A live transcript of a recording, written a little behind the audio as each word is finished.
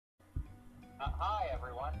Hi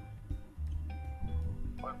everyone,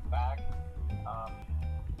 we're back. Um,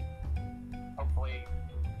 Hopefully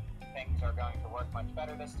things are going to work much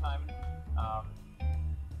better this time. Um,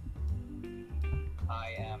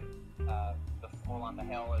 I am the fool on the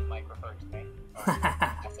hill, as Mike referred to me.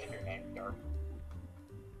 I said your name, or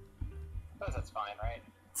suppose that's fine, right?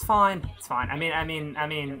 It's fine. It's fine. You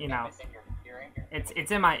know, You're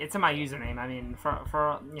it's in my username. I mean,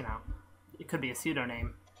 for you know, it could be a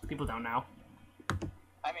pseudonym. People don't know.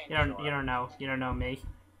 I mean, You don't know. You don't know me.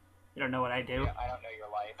 You don't know what I do. I don't know your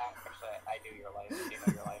life. Actually, I do your life. I do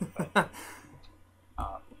know your life, but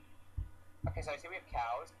um, okay. So I see we have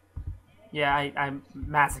cows. Yeah, I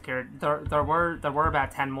massacred. There were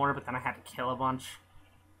about 10 more, but then I had to kill a bunch.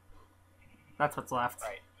 That's what's left.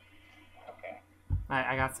 Right. Okay.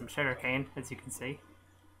 I got some sugar cane, as you can see.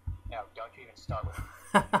 No, don't you even start with.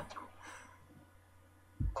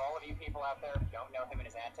 For all of you people out there who don't know him and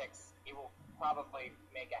his antics, he will probably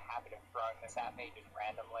make a habit of throwing this at me just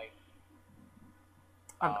randomly.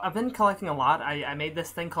 I've been collecting a lot. I made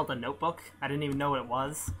this thing called a notebook. I didn't even know what it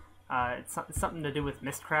was. It's something to do with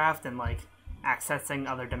Mistcraft and, like, accessing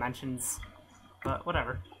other dimensions. But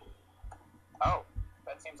whatever. Oh,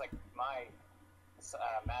 that seems like my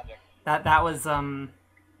magic. That was,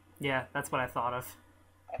 yeah, that's what I thought of.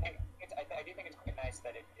 I do think it's quite nice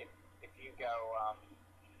that if you go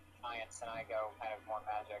science and I go kind of more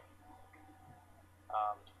magic,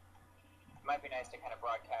 it might be nice to kind of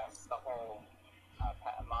broadcast the whole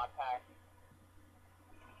mod pack,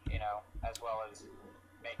 you know, as well as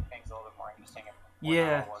make things a little bit more interesting if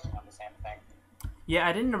we're all working on the same thing. Yeah,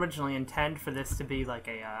 I didn't originally intend for this to be like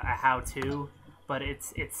a how-to, but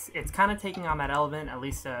it's kind of taking on that element at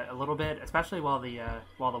least a little bit, especially while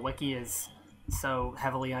the wiki is so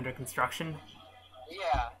heavily under construction.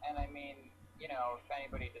 Yeah, and I mean, you know, if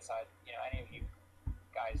anybody decides, you know, any of you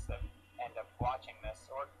guys that end up watching this,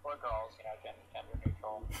 or girls, you know, gender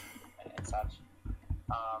neutral and such,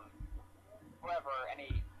 whoever,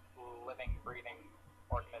 any living, breathing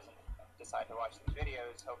organism decide to watch these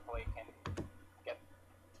videos, hopefully can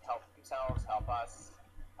help themselves, help us,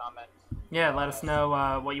 comment. Yeah, let us know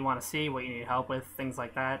what you want to see, what you need help with, things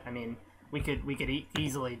like that. I mean, we could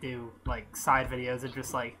easily do like side videos of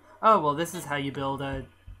just like, oh well, this is how you build a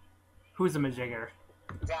who's a majigger.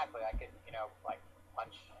 Exactly, I could, you know, like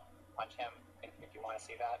punch him if you want to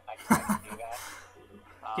see that. I can do that.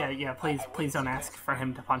 Yeah. Please don't ask for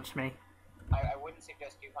him to punch me. I wouldn't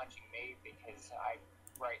suggest you punching me because I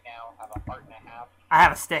right now have a heart and a half. I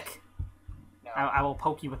have a stick. No, I will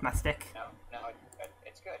poke you with my stick. No,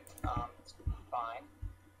 it's good. It's fine.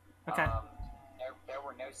 Okay. There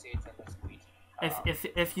were no seeds in this wheat.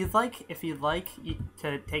 If you'd like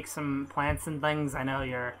to take some plants and things, I know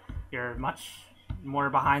you're much more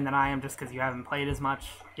behind than I am just because you haven't played as much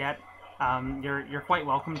yet. You're quite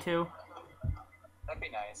welcome to. That'd be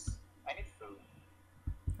nice. I need food.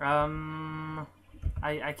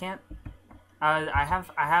 I can't. I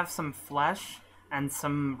have some flesh and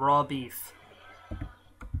some raw beef.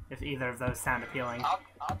 If either of those sound appealing.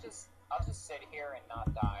 I'll just sit here and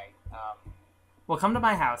not die. Well, come to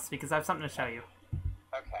my house because I have something to show you.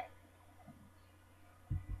 Okay.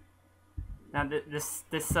 Now this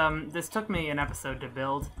took me an episode to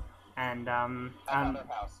build, and I'm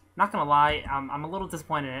not gonna lie, I'm a little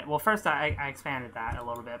disappointed in it. Well, first I expanded that a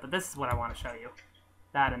little bit, but this is what I want to show you.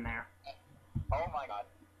 That in there. Oh my god.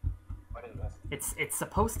 What is this? It's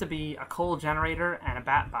supposed to be a coal generator and a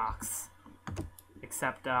bat box.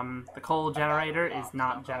 Except the coal generator is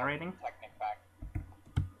not generating.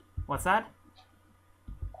 What's that?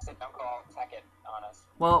 I said don't go all tech it on us.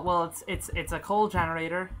 Well, it's a coal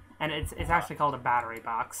generator, and it's actually called a battery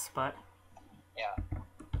box, but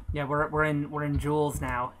yeah, we're in joules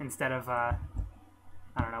now instead of I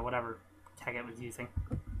don't know, whatever tech it was using.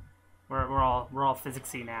 We're all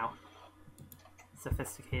physicsy now,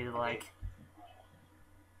 sophisticated like.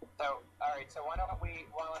 So all right, so why don't we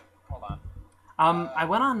hold on. I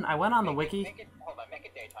went on the wiki. Make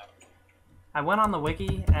it daytime. I went on the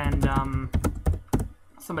wiki, and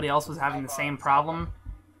somebody else was having the same problem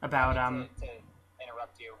about to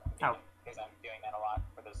interrupt you. Because I'm doing that a lot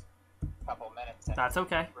for this couple of minutes. And that's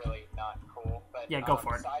okay. It's really not cool. But yeah, go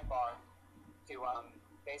for it. Sidebar to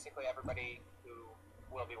basically everybody who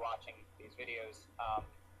will be watching these videos.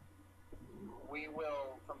 We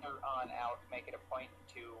will from here on out make it a point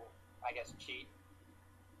to, I guess, cheat.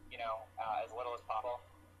 You know, as little as possible.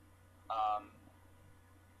 I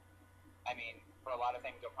mean, for a lot of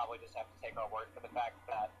things, you'll probably just have to take our word for the fact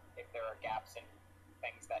that if there are gaps in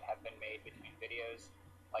things that have been made between videos,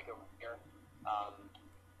 like over here,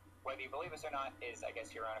 whether you believe us or not is, I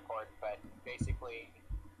guess, your own accord, but basically,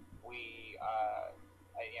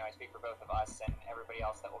 I speak for both of us and everybody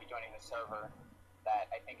else that will be joining the server, that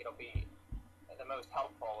I think it'll be the most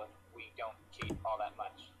helpful if we don't cheat all that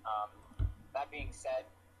much. That being said,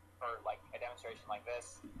 for like a demonstration like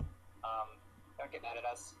this, don't get mad at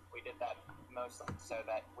us. We did that mostly so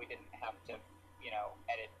that we didn't have to,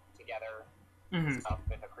 edit together stuff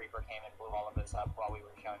if a creeper came and blew all of this up while we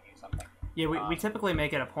were showing you something. Yeah, we typically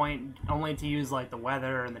make it a point only to use like the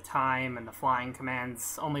weather and the time and the flying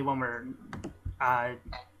commands only when we're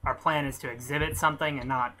our plan is to exhibit something and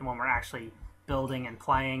not when we're actually building and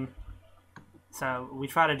playing. So we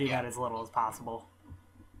try to do that as little as possible.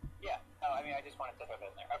 Yeah, I just wanted to throw that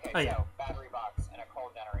in there. Okay, so battery box and a coal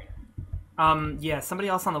generator. Yeah, somebody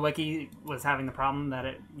else on the wiki was having the problem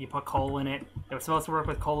that you put coal in it. It was supposed to work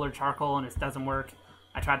with coal or charcoal, and it doesn't work.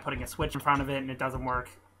 I tried putting a switch in front of it, and it doesn't work.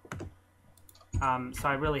 So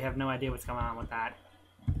I really have no idea what's going on with that.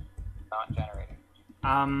 Not generating.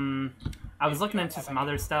 I was looking into some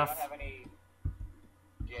other stuff. You don't have any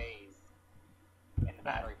J's in the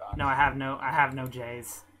battery box. No, I have no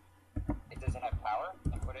J's. It doesn't have power?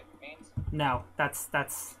 Like what it means? No, it's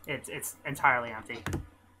entirely empty.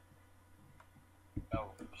 Oh,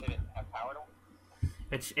 should it have power?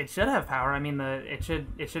 It should have power. I mean, it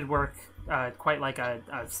should work quite like a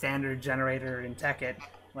standard generator in Tekkit,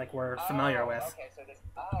 like we're familiar with. Okay, so this.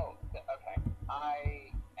 Okay. I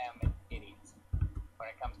am an idiot when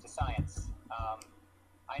it comes to science.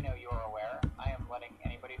 I know you're aware. I am letting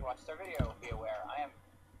anybody who watches our video be aware. I am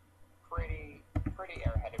pretty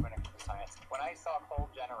airheaded when it comes to science. When I saw coal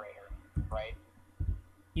generator, right?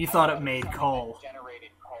 You thought it made coal.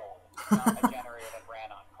 Generated coal, not a generator that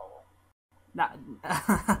ran on coal. Not.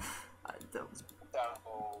 So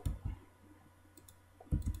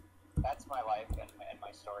that's my life and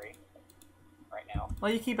my story right now.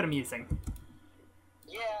 Well, you keep it amusing.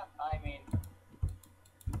 Yeah, I mean,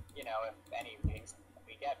 if any readings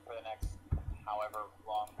we get for the next however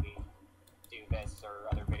long we do this or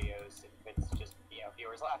other videos, if it's just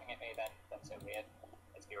viewers laughing at me, then so be it.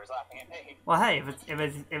 It's viewers laughing at me. Well, hey, if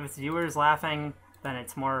it's viewers laughing, then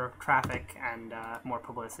it's more traffic and more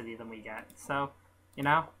publicity than we get. So,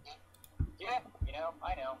 Yeah,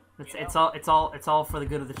 I know. It's all for the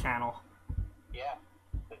good of the channel. Yeah,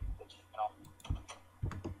 the channel.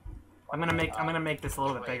 I'm gonna make this a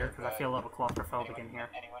little bit bigger because I feel a little claustrophobic in here.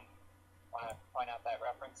 Anyone want to point out that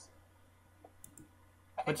reference?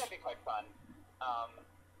 I think that'd be quite fun.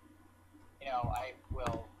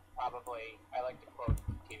 I like to quote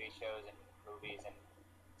TV shows and movies and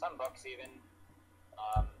some books even.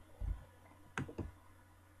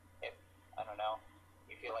 If, I don't know,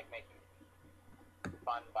 you feel like making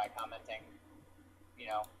fun by commenting,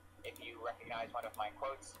 if you recognize one of my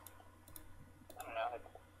quotes, I don't know.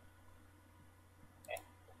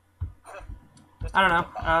 I don't know.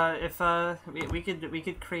 If we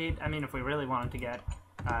could create. I mean, if we really wanted to get,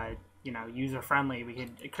 user friendly, we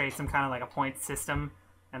could create some kind of like a point system,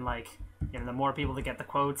 and like, the more people that get the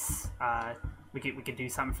quotes, we could do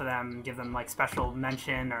something for them, give them like special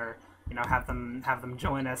mention, or have them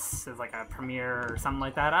join us as like a premiere or something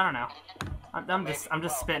like that. I don't know. I'm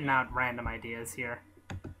just spitting out random ideas here.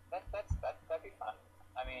 That'd be fun.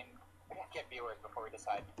 I mean, we gotta get viewers before we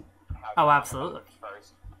decide how. Oh, absolutely.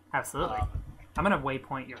 First. Absolutely. I'm gonna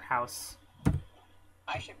waypoint your house.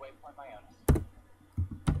 I should waypoint my own.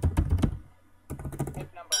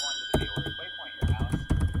 Tip number 1 to the viewers: waypoint your house.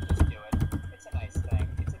 Just do it. It's a nice thing.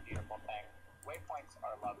 It's a beautiful thing. Waypoints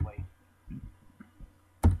are lovely.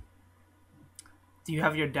 Do you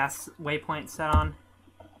have your desk waypoint set on?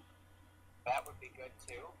 That would be good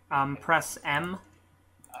too. Press M.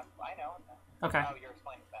 I know. Okay. Oh, you're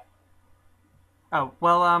explaining that. Oh,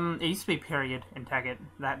 well, it used to be period in Tekkit.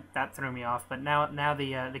 That threw me off, but now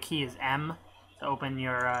the key is M to open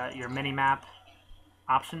your mini-map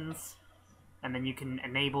options, and then you can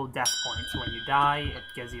enable death points. When you die, it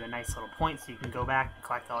gives you a nice little point, so you can go back and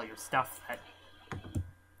collect all your stuff that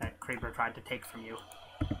Creeper tried to take from you.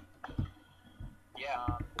 Yeah,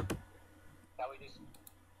 that we just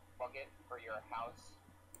plug it for your house.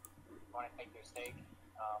 You want to take your stake?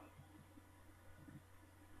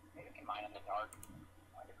 Maybe you can mine in the dark.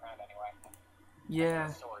 Underground anyway.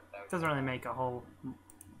 Yeah, sword, though, it doesn't really make a whole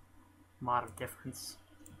lot of difference.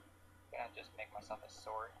 I'm gonna just make myself a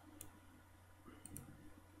sword.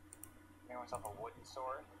 Make myself a wooden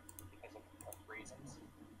sword because of reasons.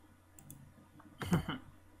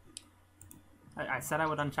 I said I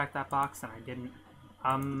would uncheck that box and I didn't.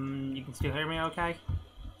 You can still hear me okay?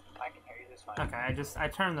 I can hear you just fine. Okay, I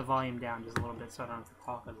turned the volume down just a little bit so I don't have to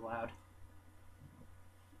talk as loud.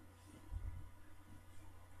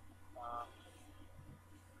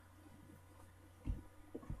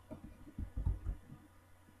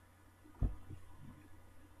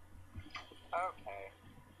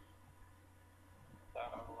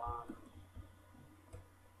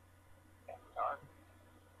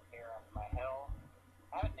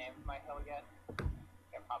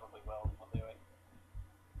 probably will. We'll do it.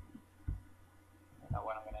 I don't know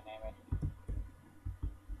what I'm gonna name it.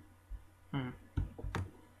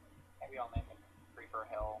 Maybe I'll name it Creeper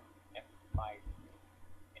Hill if my,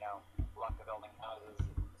 luck of building houses.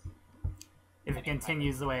 If it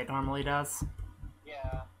continues the way it normally does.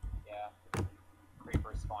 Yeah.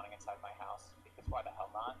 Creepers spawning inside my house, because why the hell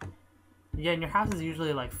not? Yeah, and your house is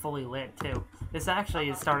usually, like, fully lit, too. This actually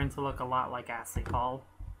is starting to look a lot like Astley Hall,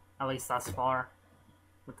 at least thus far,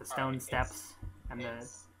 with the stone steps and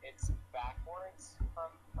It's backwards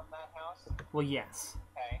from that house? Well, yes.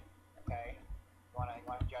 Okay. You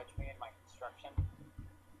wanna judge me in my construction?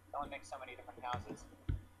 I only make so many different houses.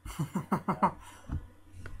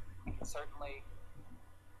 I can certainly,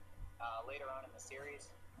 later on in the series,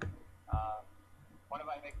 one of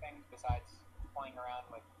my big things, besides playing around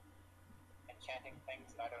with enchanting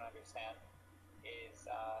things that I don't understand, is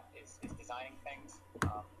designing things.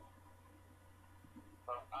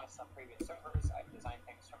 For us on previous servers, I've designed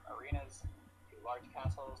things from arenas to large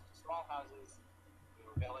castles to small houses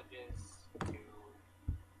to villages to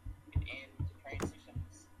an inn to train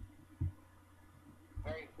stations.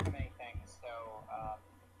 Very many things. So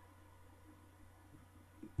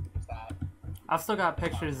there's that. I've still got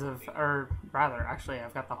pictures of, or rather, actually,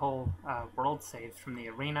 I've got the whole world saved from the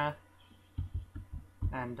arena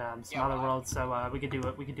and some other worlds. So we could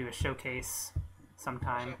do a showcase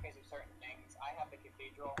sometime. A showcase of certain things. I have the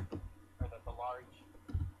cathedral, or the large.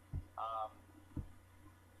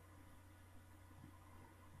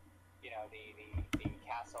 The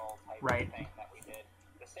castle type thing that we did.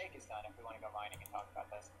 The stake is done. If we want to go mining and talk about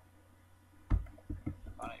this, you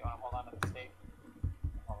want to hold on to the stake?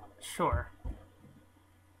 Sure.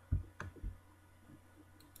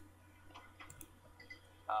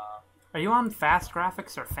 Are you on fast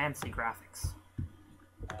graphics or fancy graphics?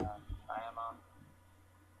 I am on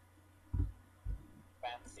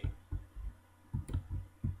fancy.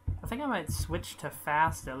 I think I might switch to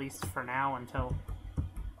fast, at least for now, until...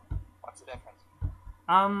 What's the difference?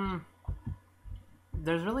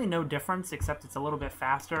 There's really no difference, except it's a little bit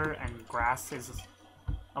faster, and grass is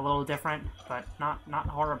a little different, but not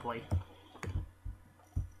horribly.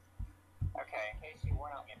 Okay, in case you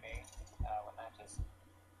weren't on me when that just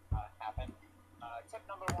happened, tip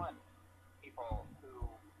number one, people who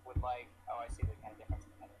would like... Oh, I see the kind of difference.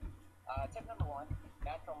 Tip number one,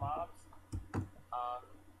 natural mobs.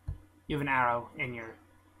 You have an arrow in your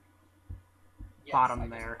yes, bottom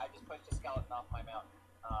there. I just pushed a skeleton off my mountain.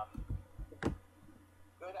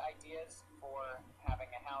 Good ideas for having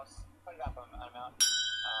a house. Put it up on a mountain.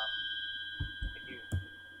 If you've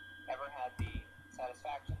ever had the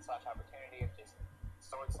satisfaction / opportunity of just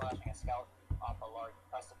sword slashing a skeleton off a large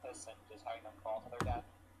precipice and just having them fall to their death,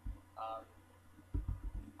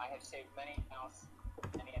 I have saved many house,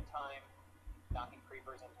 many a time, knocking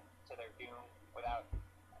creepers into their doom without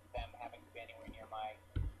them having to be anywhere near my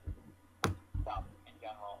stuff in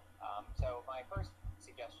general. So my first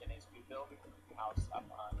suggestion is to build a house up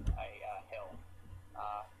on a hill.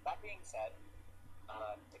 That being said,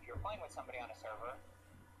 if you're playing with somebody on a server,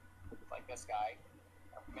 like this guy,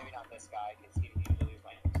 or maybe not this guy, because he usually leaves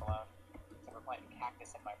my inputs alone, so we're playing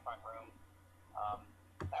cactus in my front room.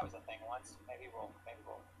 That was a thing once. Maybe we'll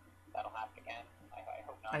that'll happen again. I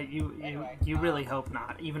hope not. You really hope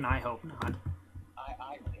not. Even I hope not.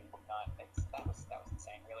 I really hope not. That was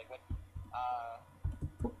insane, really. But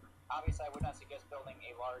obviously, I would not suggest building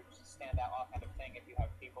a large standout off kind of thing if you have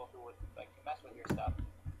people who would like to mess with your stuff.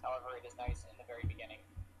 However, it is nice in the very beginning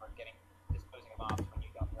for disposing of mobs when you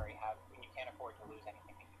can't afford to lose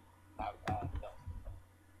anything without built.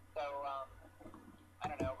 So I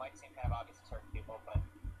don't know. It might seem kind of obvious to certain people, but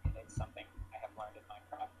it's something I have learned in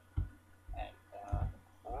Minecraft. And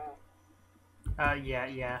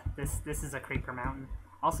yeah. This is a creeper mountain.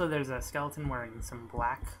 Also, there's a skeleton wearing some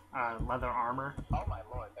black leather armor. Oh my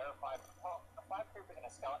lord, there are five creepers and a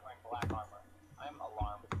skeleton wearing black armor. I'm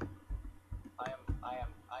alarmed.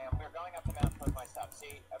 We're going up the mountain with my stuff.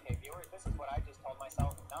 See, okay, viewers, this is what I just told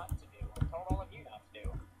myself not to do. I told all of you not to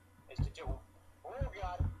do. Is to do... Oh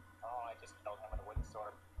god! Oh, I just killed him with a wooden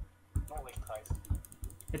sword. Holy Christ.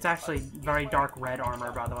 It's actually very dark red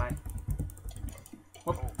armor, by the way.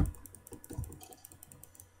 Whoop.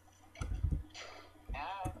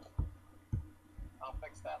 I'll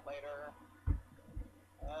fix that later.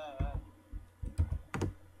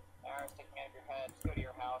 Arrows sticking out of your head. Just go to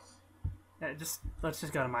your house. Let's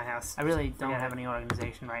just go to my house. I really don't have any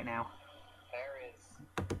organization right now.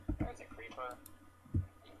 There's a creeper.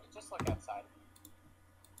 Just look outside.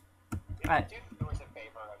 Do us a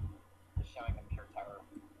favor of just showing them pure terror.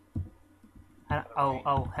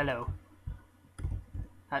 Oh, hello.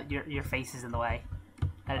 Your face is in the way.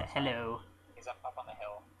 Hello. He's up on the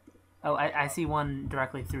hill. Oh, I see one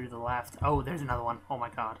directly through the left. Oh, there's another one. Oh my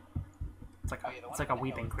god. It's like it's like a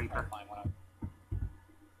weeping creeper.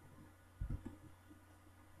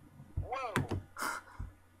 Whoa!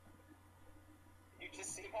 Did you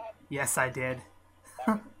just see that? Yes, I did. That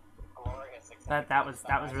was glorious.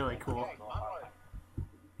 that was really cool.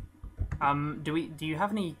 Do you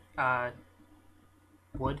have any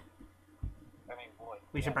wood? I mean wood.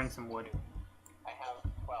 We should bring some wood. I have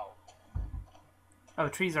 12. Oh,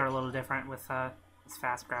 trees are a little different with it's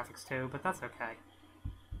fast graphics too, but that's okay.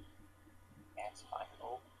 Yeah, it's fine.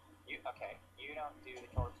 Oh, okay? You don't do the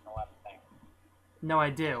torch on the left thing. No, I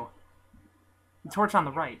do. The torch on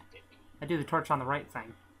the right. I do the torch on the right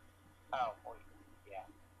thing. Oh, well, yeah.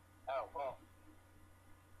 Oh, well.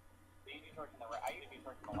 Do you do torch on the right? I usually do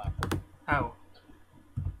torch on the left. Oh.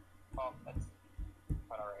 Well, that's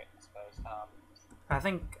quite alright, I suppose.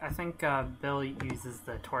 I think Bill uses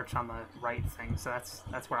the torch on the right thing, so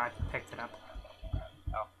that's where I picked it up.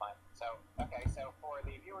 Oh, fine. So, okay, so for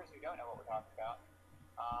the viewers who don't know what we're talking about,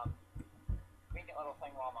 convenient little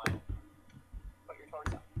thing while mine. Put your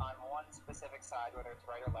torch on one specific side, whether it's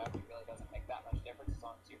right or left, it really doesn't make that much difference as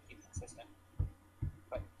long as you keep consistent.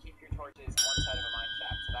 But keep your torches one side of a mine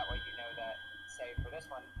shaft, so that way you know that, say, for this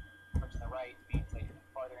one, torch on the right means that you're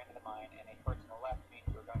farther into the mine, and a torch on the left means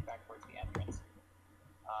you're going back towards the entrance.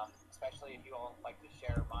 Especially if you all like to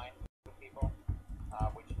share mines with people,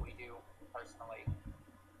 which we do personally.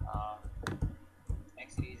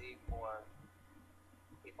 Makes it easy for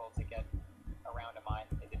people to get around a mine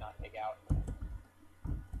that they did not dig out.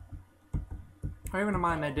 Or even a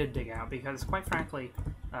mine they did dig out, because quite frankly,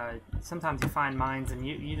 sometimes you find mines and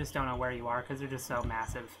you just don't know where you are because they're just so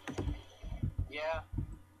massive. Yeah.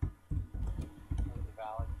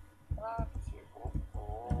 Valid.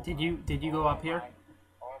 Did you go up here?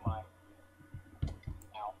 Oh my.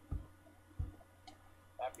 Ow.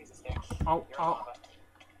 That piece of stick. Oh, You're oh. lava.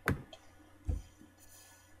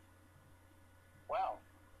 Well.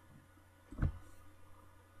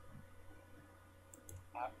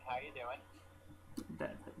 How you doing?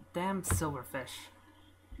 Damn silverfish.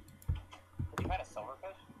 You had a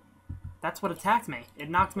silverfish? That's what attacked me. It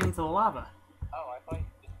knocked me into the lava. Oh, I thought you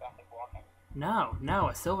were just back and walking. No,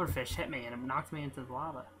 a silverfish hit me and it knocked me into the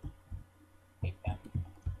lava. Hate them.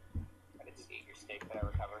 I did just eat your steak that I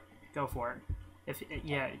recovered. Go for it.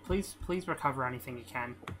 Yeah, please recover anything you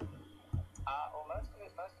can. Well, most of your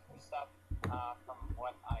stuff, from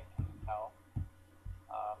what I can tell,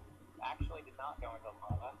 actually did not go into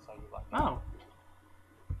lava, so you lucked out. Oh.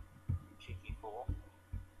 Cheeky fool.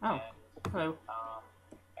 Oh. And, Hello.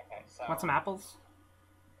 okay, so... Want some apples?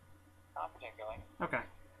 Not particularly. Okay.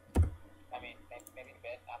 I mean, maybe a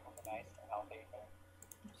bit. Apples are nice, they're healthy, but...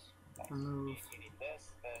 Nice. Remove. You need this.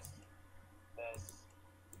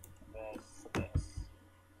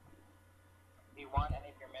 Do you want any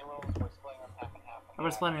of your minerals? We're splitting them half and half.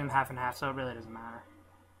 We're splitting them half and half, so it really doesn't matter.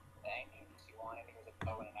 Anything you want. I think there's a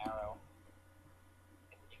bow and an arrow.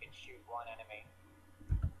 And you can shoot one enemy.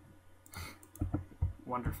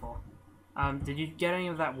 Wonderful. Did you get any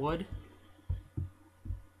of that wood?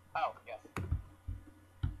 Oh, yes.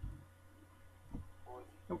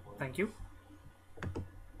 Oh, thank you.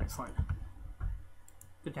 Excellent.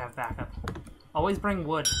 Good to have backup. Always bring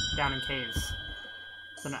wood down in caves.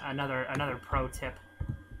 It's another pro tip.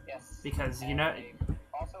 Yes. Because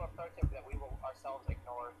also a pro tip that we will ourselves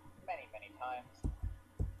ignore many times.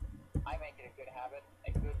 I make it a good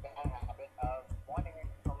bad habit of wanting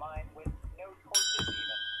to mine with no torches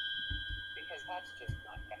even, because that's just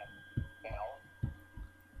not gonna fail.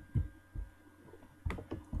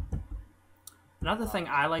 Another thing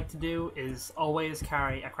I like to do is always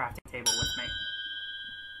carry a crafting table with me.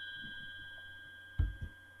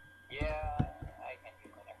 Yeah, I can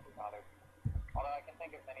usually never be bothered. Although I can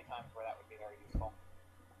think of many times where that would be very useful.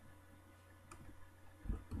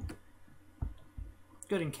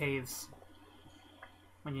 Good in caves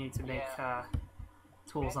when you need to make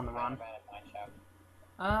tools on the run.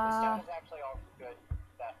 The stone is actually all good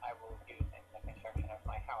that I will use in the construction of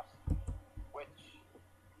my house, which,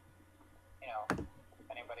 you know, if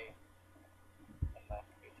anybody in the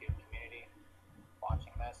YouTube community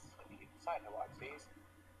watching this, if you decide to watch these,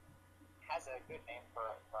 has a good name for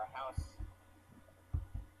a house,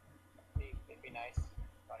 it'd be nice.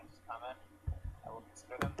 Why don't you just comment? I will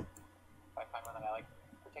consider them. If I find one that I like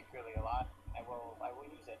particularly a lot, I will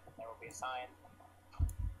use it. There will be a sign.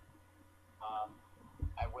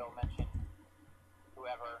 I will mention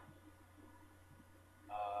whoever,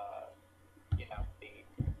 you know, the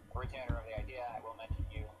originator of the idea. I will mention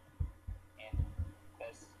you in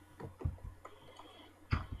this.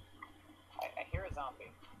 I hear a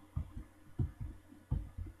zombie.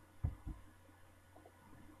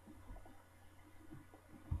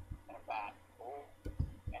 And a bat. Ooh.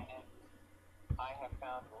 And I have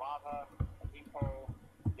found lava, a deep hole,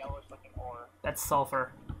 yellowish looking ore. That's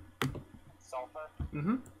sulfur. Sulfur?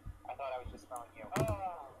 Mm-hmm. I thought I was just throwing you.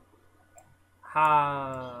 Oh!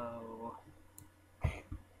 How?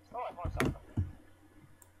 Oh, I have more sulfur.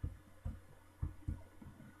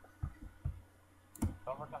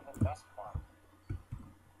 Sulfur comes in dust form.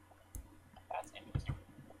 That's interesting.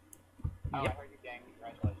 Oh, Yep. I heard you dang.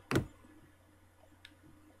 Congratulations.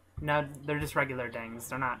 No, they're just regular dings.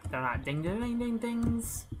 They're not ding ding ding ding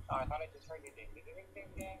dings. Oh, I thought I just heard you ding ding ding ding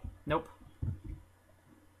ding. Nope.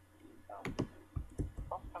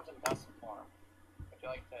 Sulfur comes in dust form. Would you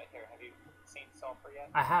like to hear? Have you seen sulfur yet?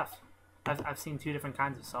 I have. I've seen 2 different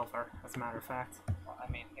kinds of sulfur, as a matter of fact. Well,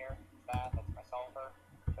 I mean, here, that's my sulfur.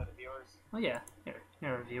 Show the viewers. Oh yeah,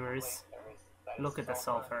 here viewers. Look at the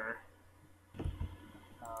sulfur.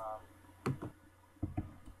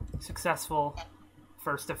 Successful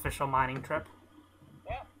first official mining trip.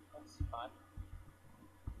 Yeah, that's fun.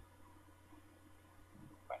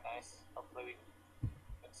 Quite nice. Hopefully we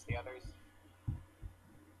mix the others.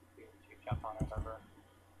 To jump on our server.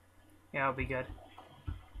 Yeah, it'll be good.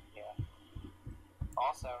 Yeah.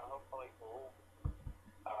 Also, hopefully, ooh.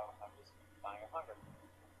 Oh, I'm just dying of hunger.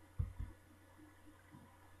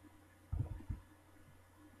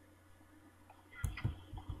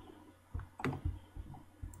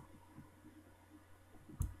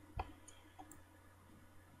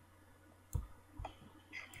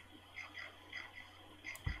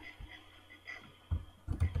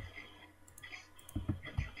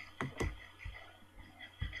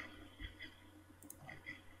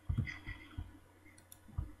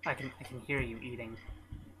 I can hear you eating.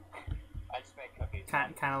 I just made cookies.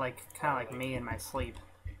 Kind of like me in my sleep.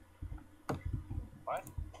 What?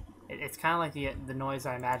 It's kind of like the noise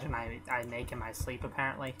I imagine I make in my sleep.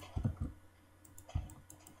 Apparently.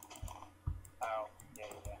 Oh,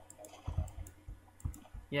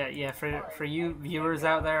 yeah. Yeah. For you viewers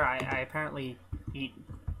out there, I apparently eat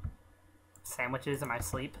sandwiches in my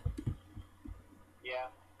sleep. Yeah,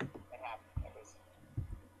 it happened. It was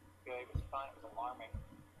good. It was fun. It was alarming.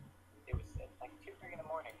 It was at like 2-3 in the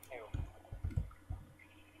morning too.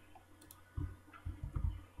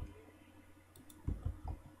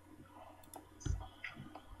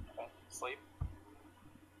 Okay, sleep.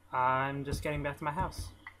 I'm just getting back to my house.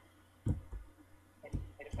 Hit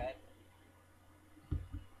a bed.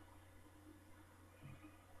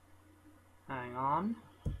 Hang on.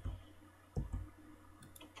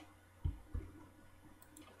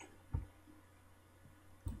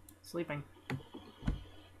 Sleeping.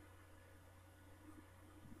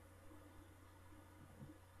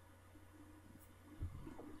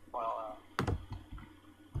 Well,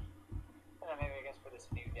 maybe I guess for this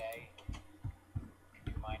new day,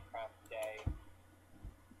 new Minecraft day,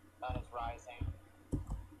 sun is rising,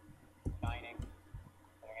 shining,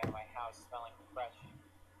 sitting out of my house, smelling fresh,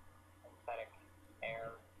 synthetic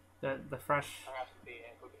air. The fresh. Perhaps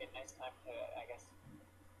it would be a nice time to, I guess,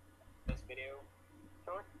 this video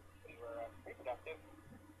short. We were pretty productive,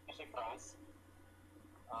 especially for us.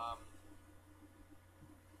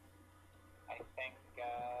 I think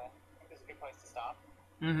this is a good place to stop.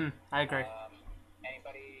 I agree.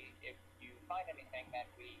 Anybody, if you find anything that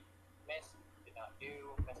we missed, did not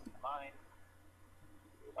do, missed in the mind,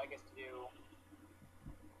 you would like us to do,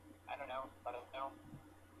 I don't know, let us know.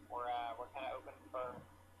 We're kind of open for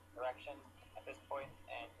direction at this point,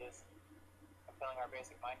 and just fulfilling our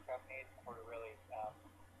basic Minecraft needs before we really start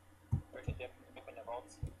to dip into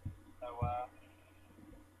Voltz. So I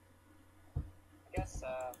guess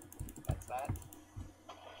that's that.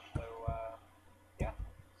 So yeah,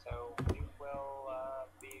 so we will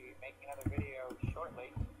be making another video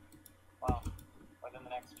shortly, well, within the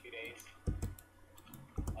next few days,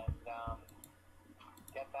 and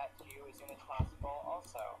get that to you as soon as possible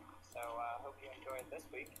also. So hope you enjoyed this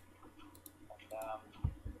week, and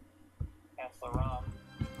Chancellor Rom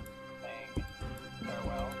saying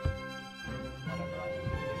farewell. Whatever I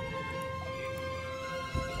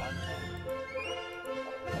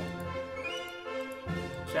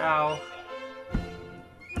do. Ciao.